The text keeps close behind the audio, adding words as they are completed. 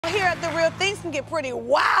here at The Real, things can get pretty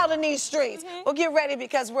wild in these streets. Well, get ready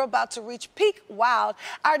because we're about to reach peak wild.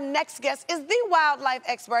 Our next guest is the wildlife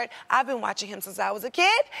expert. I've been watching him since I was a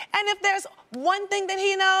kid, and if there's one thing that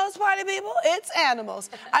he knows, party people, it's animals.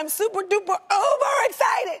 I'm super duper uber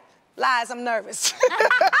excited. Lies, I'm nervous.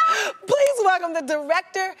 Please welcome the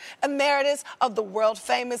Director Emeritus of the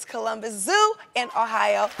world-famous Columbus Zoo in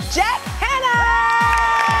Ohio, Jack Hanna!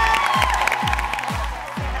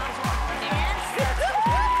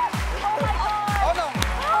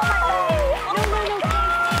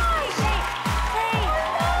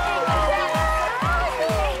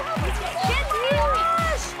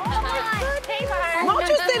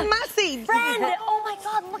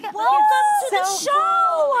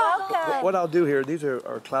 What I'll do here, these are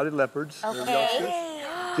clouded leopards. Okay.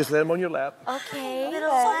 Just lay them on your lap. Okay. You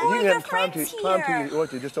can have them climb to you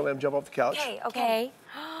want to. Just don't let them jump off the couch. Okay.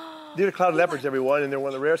 These are clouded leopards, everyone, and they're one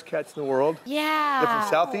of the rarest cats in the world. Yeah. They're from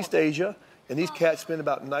Southeast Asia, and these cats spend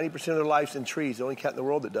about 90% of their lives in trees. The only cat in the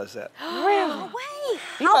world that does that. Really? No way.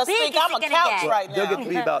 You must think I'm a couch right now. They'll get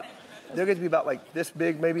to be about like this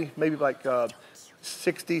big, maybe like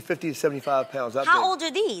 60, 50 to 75 pounds. How old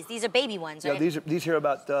are these? These are baby ones, right? Yeah, these here are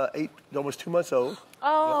about 8, almost 2 months old.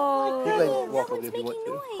 Oh. You can walk over there if you want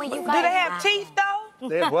to. Wait, do they have teeth, though?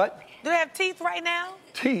 They have what? Do they have teeth right now?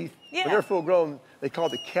 Teeth? Yeah. When they're full grown, they call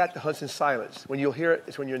it the cat that hunts in silence. When you'll hear it,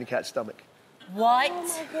 it's when you're in the cat's stomach. What?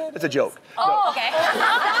 It's a joke. Oh, okay.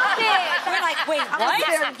 We're like, wait, what?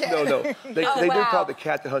 No. They do call it the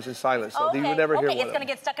cat that hunts in silence, so you would never hear one. Okay, it's gonna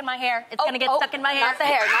get stuck in my hair. It's gonna get stuck in my hair. Not the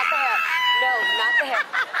hair, not the hair. No, not the hair.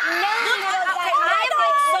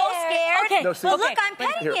 I'm so scared. Okay. No, see, Well, look, I'm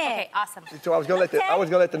petting it. Okay, awesome. So I was gonna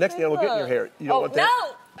let the next animal get in your hair. You don't want that?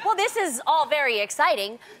 No. Well, this is all very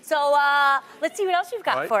exciting. So let's see what else you've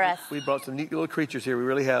got Right. for us. We brought some neat little creatures here. We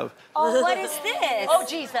really have. Oh, what is this? Oh,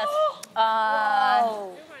 Jesus.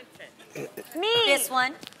 Me. This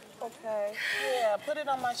one. Okay. Yeah, put it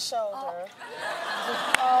on my shoulder. She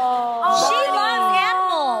loves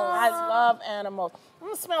animals. I love animals.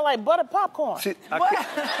 It smell like buttered popcorn. See,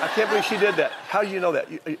 I can't believe she did that. How do you know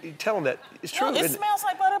that? You tell them that. It's true. Well, it isn't smells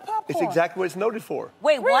like buttered popcorn. It's exactly what it's noted for.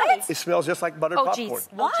 Wait, what? It smells just like buttered popcorn.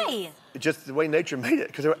 Why? It's just the way nature made it.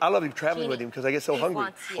 Because I love traveling with him because I get so hungry. I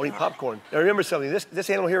want to eat popcorn. Now remember something. This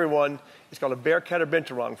animal here, everyone, is called a bear cat or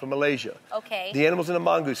binturong from Malaysia. Okay. The animal's in a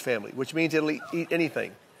mongoose family, which means it'll eat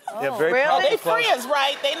anything. They have very They powerful claws. friends,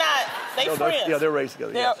 right? They friends. Yeah, they're raised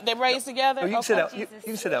together. Yes. They're raised together? No, you can sit down. You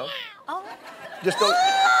can sit down. Oh. Just don't.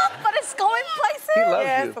 But it's going places. He loves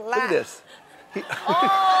Yeah, you. it's a Look at lot. this.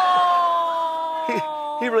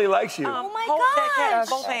 He really likes you. Oh my Hold that cat gosh. in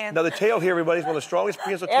both hands. Now the tail here, everybody, is one of the strongest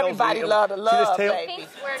prehensile tails. Everybody love to See love, this tail? baby.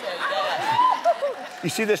 You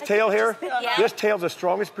see this tail here? Yeah. This tail's the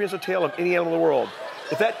strongest prehensile tail of any animal in the world.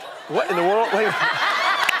 If that, what in the world? Wait.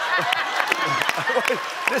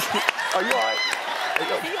 Are you all right?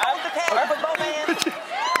 Hold the cat with both hands.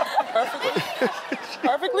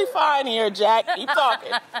 Perfectly fine here, Jack. Keep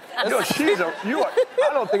talking. I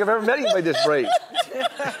don't think I've ever met anybody this brave.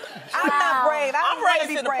 I'm not brave. I'm raised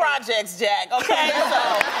in the projects, Jack, okay? So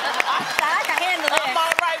I can handle I'm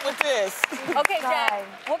all right with this. Okay, Jack.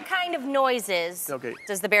 What kind of noises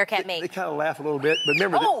does the bear cat They make? kind of laugh a little bit, but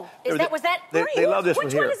remember. Was that? They love this one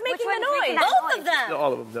Which here. one is making the noise? Both of them. No,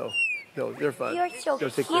 all of them, no, they're fine. You're so They'll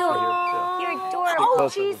take cute. this one here. Yeah. You're adorable. Oh, Oh,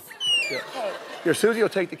 jeez. Yeah. Here, Susie will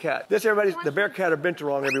take the cat. The bear cat or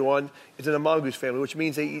binturong, everyone, is in the mongoose family, which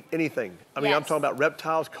means they eat anything. I mean, I'm talking about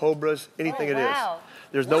reptiles, cobras, anything it is.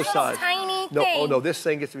 There's no size. Tiny No, thing. oh no, this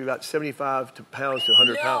thing gets to be about 75 pounds to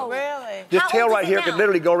 100 pounds. Really? This How tail old is right it here now? could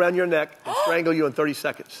literally go around your neck and strangle you in 30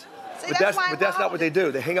 seconds. See, But that's why that's not what they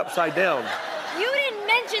do. They hang upside down. You didn't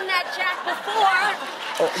mention that, Jack, before.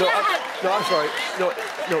 Oh, no, I'm sorry.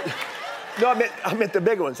 No, I meant the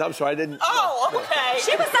big ones. I'm sorry, I didn't. Oh, okay.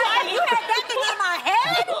 She was like, you had that thing in my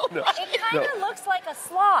head? It kind of looks like a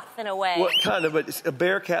sloth in a way. Well, kind of, but it's a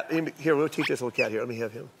bear cat. Here, we'll teach this little cat here. Let me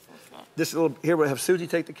have him. Here, we'll have Susie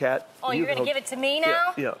take the cat. Oh, you're going to give it to me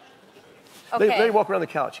now? Yeah. Okay. They walk around the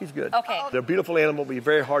couch. He's good. Okay. They're a beautiful animal, but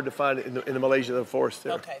very hard to find in the Malaysia forest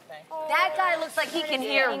there. Okay, thank you. That guy looks like he can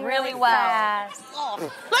hear really well.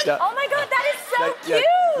 Oh. Yeah. Oh my God, that is so Yeah,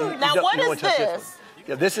 cute. Now, you what don't is want to touch this? one.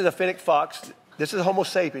 Yeah, this is a fennec fox. This is a Homo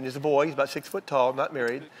sapien. He's a boy. He's about 6 foot tall, not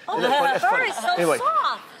married. Oh, And that's the fur funny. is so Anyway,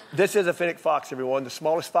 soft. this is a fennec fox, everyone, the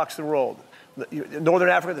smallest fox in the world. Northern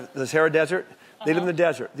Africa, the Sahara Desert, they live in the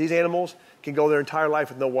desert. These animals, can go their entire life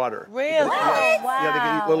with no water. Really? Yeah, they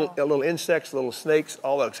can eat little insects, little snakes,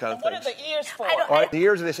 all those kind of What things. are the ears for? All right, the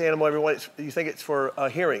ears of this animal, everyone, you think it's for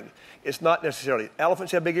hearing. It's not necessarily.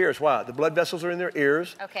 Elephants have big ears. Why? The blood vessels are in their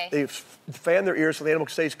ears. Okay. They fan their ears so the animal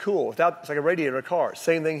stays cool. It's like a radiator in a car.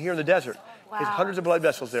 Same thing here in the desert. There's hundreds of blood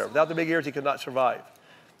vessels there. Without the big ears, he could not survive.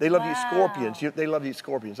 They love to eat scorpions. They love to eat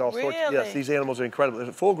scorpions, all sorts. Yes, these animals are incredible.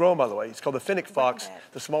 They're full grown, by the way. It's called the fennec fox,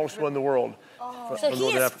 the smallest one in the world. So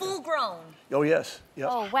he is full grown. Oh, yes. Yep.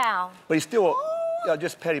 Oh, wow. But he's still,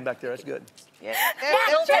 just pet him back there. That's good. Yeah.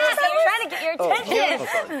 I'm trying to get your attention. Oh,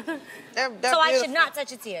 sorry. They're So I should beautiful. not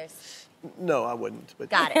touch its ears. No, I wouldn't.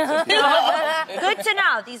 But Got it. Good to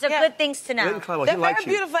know. These are good things to know. They're very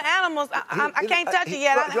beautiful animals. I can't touch it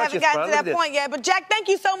yet. I haven't gotten to that point yet. But Jack, thank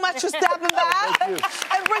you so much for stopping by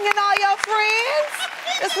and bringing all your friends.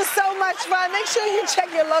 This was so much fun. Make sure you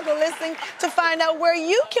check your local listing to find out where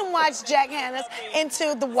you can watch Jack Hanna's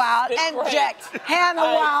Into the Wild and Jack Hanna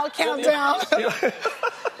Wild Countdown.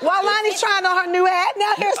 While Lonnie's trying on her new hat,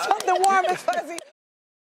 now here's something warm and fuzzy